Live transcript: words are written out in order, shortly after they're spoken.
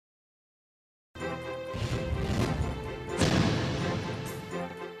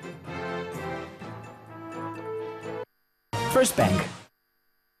First Bank.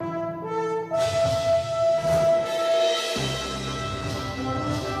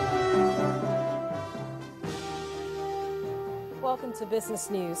 Welcome to Business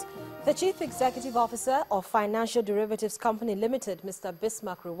News. The Chief Executive Officer of Financial Derivatives Company Limited, Mr.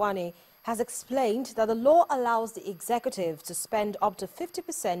 Bismarck Rwani, has explained that the law allows the executive to spend up to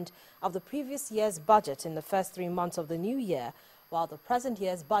 50% of the previous year's budget in the first 3 months of the new year, while the present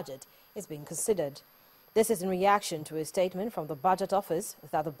year's budget is being considered. This is in reaction to a statement from the Budget Office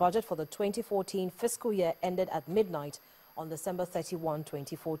that the budget for the 2014 fiscal year ended at midnight on December 31,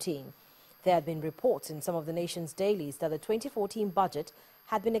 2014. There had been reports in some of the nation's dailies that the 2014 budget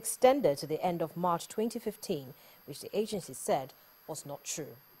had been extended to the end of March 2015, which the agency said was not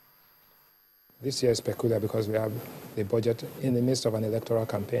true. This year is peculiar because we have the budget in the midst of an electoral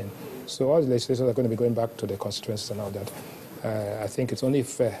campaign. So all the legislators are going to be going back to the constituencies and all that. I think it's only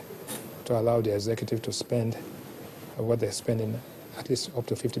fair to allow the executive to spend what they're spending, at least up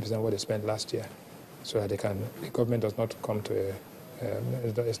to 50% of what they spent last year, so that the government does not come to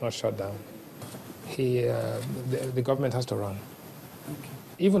it's not shut down. The government has to run. Okay.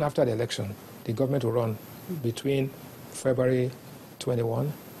 Even after the election, the government will run between February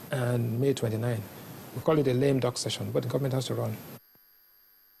 21 and May 29. We call it a lame duck session, but the government has to run.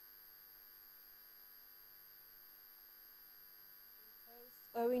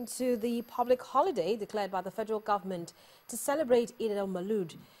 Owing to the public holiday declared by the federal government to celebrate Eid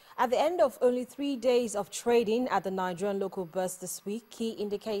al-Maulud, at the end of only 3 days of trading at the Nigerian local bourse this week, key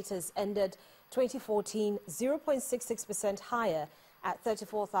indicators ended 2014 0.66% higher at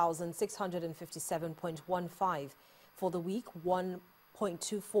 34,657.15. For the week,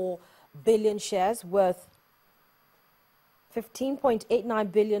 1.24 billion shares worth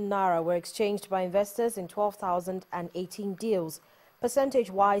 15.89 billion naira were exchanged by investors in 12,018 deals.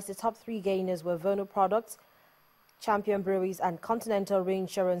 Percentage-wise, the top 3 gainers were Verno Products, Champion Breweries and Continental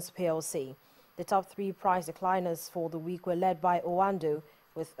Reinsurance PLC. The top 3 price decliners for the week were led by Owando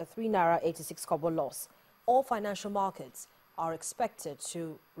with a 3 naira 86 kobo loss. All financial markets are expected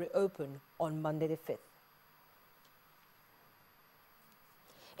to reopen on Monday the 5th.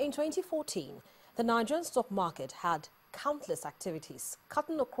 In 2014, the Nigerian stock market had countless activities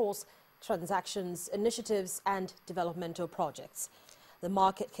cutting across transactions, initiatives and developmental projects. The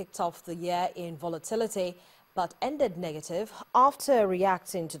market kicked off the year in volatility but ended negative after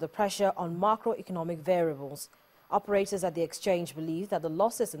reacting to the pressure on macroeconomic variables. Operators at the exchange believe that the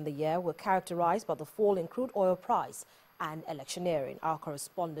losses in the year were characterized by the fall in crude oil price and electioneering. Our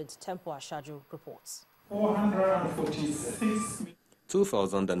correspondent Tempo Ashaju reports.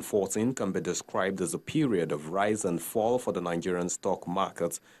 2014 can be described as a period of rise and fall for the Nigerian stock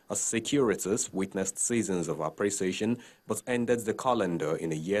market, as securities witnessed seasons of appreciation but ended the calendar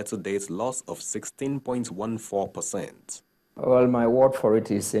in a year-to-date loss of 16.14%. Well, my word for it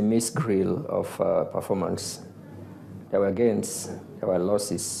is a mixed grill of performance. There were gains, there were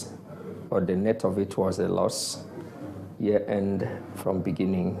losses, but the net of it was a loss. Year-end from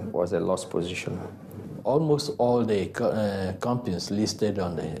beginning was a loss position. Almost all the companies listed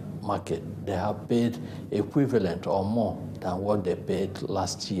on the market, they have paid equivalent or more than what they paid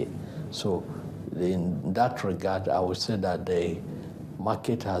last year. So in that regard, I would say that the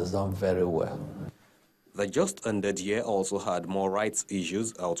market has done very well. The just-ended year also had more rights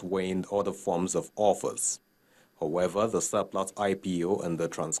issues outweighing other forms of offers. However, the surplus IPO and the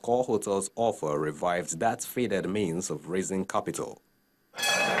Transcorp Hotels offer revived that faded means of raising capital.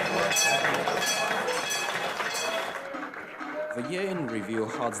 The year in review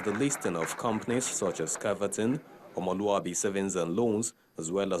had the listing of companies such as Caverton, Omoluabi Savings and Loans,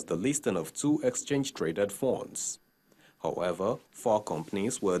 as well as the listing of 2 exchange-traded funds. However, 4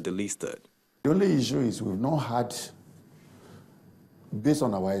 companies were delisted. The only issue is we've not had, based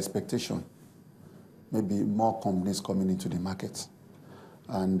on our expectation, maybe more companies coming into the market.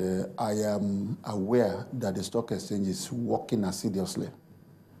 And I am aware that the stock exchange is working assiduously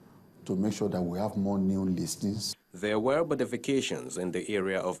to make sure that we have more new listings. There were modifications in the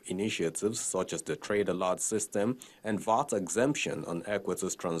area of initiatives such as the trade alert system and VAT exemption on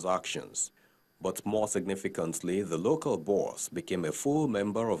equities transactions. But more significantly, the local bourse became a full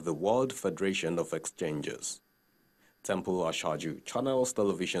member of the World Federation of Exchanges. Temple Ashaju, Channels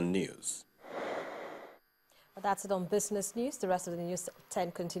Television News. Well, that's it on Business News. The rest of the News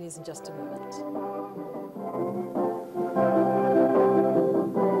 10 continues in just a moment.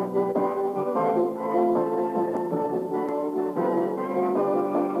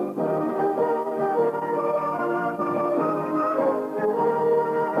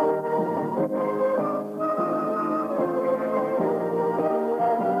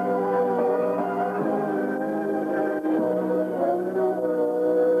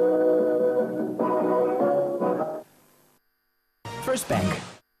 First Bank.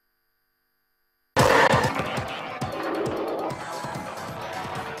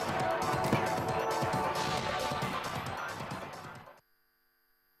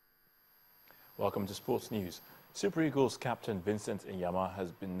 Welcome to Sports News. Super Eagles captain Vincent Inyama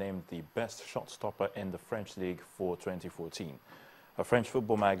has been named the best shot stopper in the French League for 2014. A French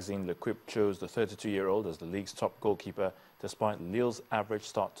football magazine, L'Equipe, chose the 32-year-old as the league's top goalkeeper, despite Lille's average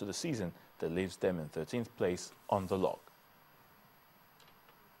start to the season that leaves them in 13th place on the log.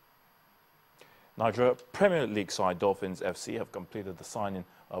 Nigeria Premier League side Dolphins FC have completed the signing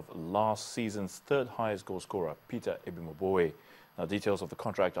of last season's third highest goal scorer, Pt.4. Now, details of the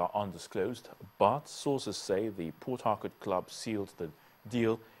contract are undisclosed, but sources say the Port Harcourt club sealed the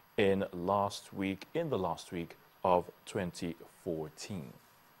deal in the last week of 2014.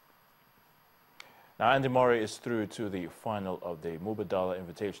 Now, Andy Murray is through to the final of the Mubadala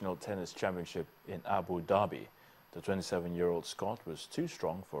Invitational Tennis Championship in Abu Dhabi. The 27-year-old Scot was too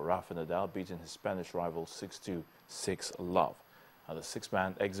strong for Rafa Nadal, beating his Spanish rival 6-2, 6-love. Now, the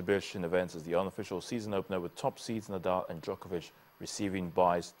six-man exhibition event is the unofficial season opener, with top seeds Nadal and Djokovic receiving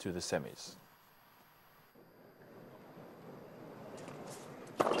byes to the semis.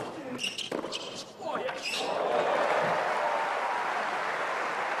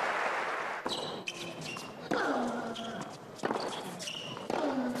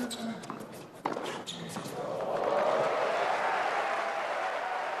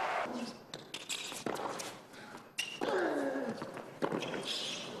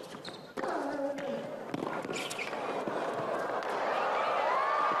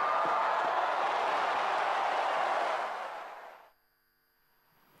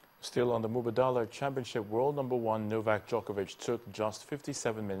 Still on the Mubadala Championship, world number 1 Novak Djokovic took just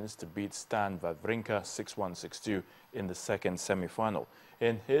 57 minutes to beat Stan Wawrinka 6-1, 6-2 in the second semi-final.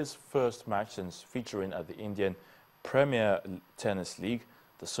 In his first match since featuring at the Indian Premier Tennis League,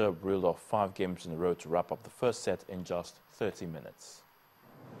 the Serb reeled off 5 games in a row to wrap up the first set in just 30 minutes.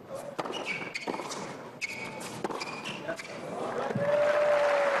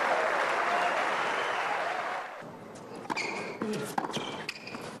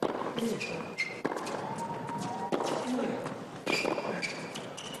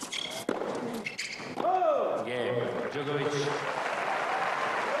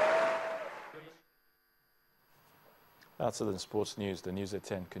 That's it in sports news. The news at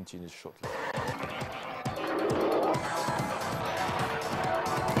 10 continues shortly.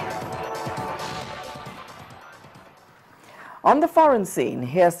 On the foreign scene,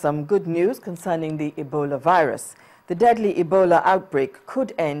 here's some good news concerning the Ebola virus. The deadly Ebola outbreak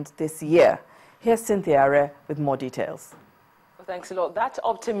could end this year. Here's Cynthia Are with more details. Thanks a lot. That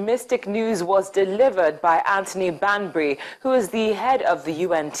optimistic news was delivered by Anthony Banbury, who is the head of the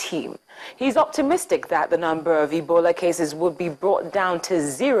UN team. He's optimistic that the number of Ebola cases would be brought down to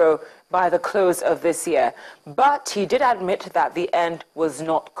 0 by the close of this year. But he did admit that the end was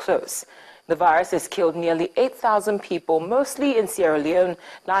not close. The virus has killed nearly 8,000 people, mostly in Sierra Leone,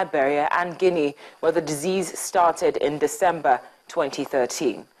 Liberia and Guinea, where the disease started in December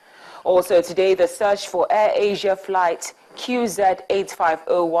 2013. Also today, the search for Air Asia flight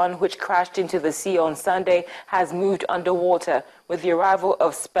QZ8501, which crashed into the sea on Sunday, has moved underwater with the arrival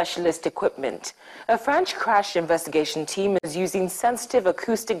of specialist equipment. A French crash investigation team is using sensitive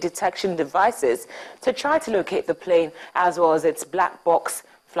acoustic detection devices to try to locate the plane, as well as its black box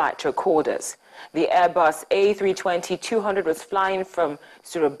flight recorders. The Airbus A320-200 was flying from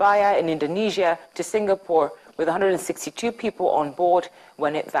Surabaya in Indonesia to Singapore with 162 people on board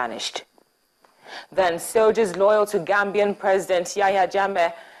when it vanished. Then soldiers loyal to Gambian President Yahya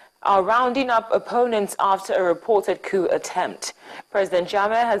Jammeh are rounding up opponents after a reported coup attempt. President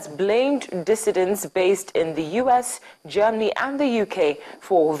Jammeh has blamed dissidents based in the US, Germany and the UK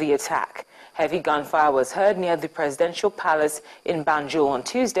for the attack. Heavy gunfire was heard near the presidential palace in Banjul on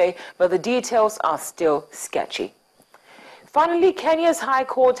Tuesday, but the details are still sketchy. Finally, Kenya's High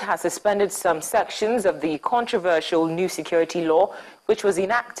Court has suspended some sections of the controversial new security law, which was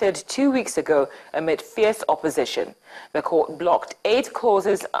enacted 2 weeks ago amid fierce opposition. The court blocked 8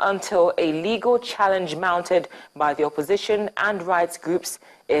 clauses until a legal challenge mounted by the opposition and rights groups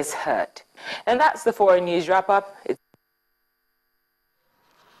is heard. And that's the foreign news wrap-up.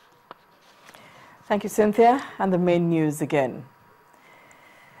 Thank you, Cynthia. And the main news again.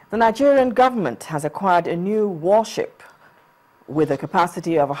 The Nigerian government has acquired a new warship with a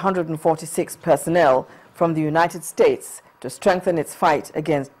capacity of 146 personnel from the United States to strengthen its fight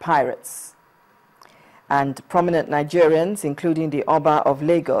against pirates. And prominent Nigerians, including the Oba of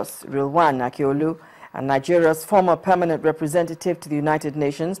Lagos, Rilwan Akiolu, and Nigeria's former permanent representative to the United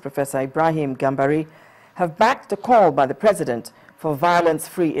Nations, Professor Ibrahim Gambari, have backed a call by the president for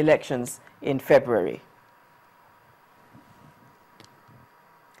violence-free elections in February.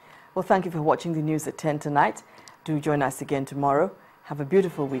 Well, thank you for watching the news at 10 tonight. Do join us again tomorrow. Have a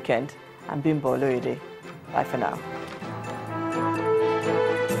beautiful weekend. I'm Bimbo Oloyede. Bye for now.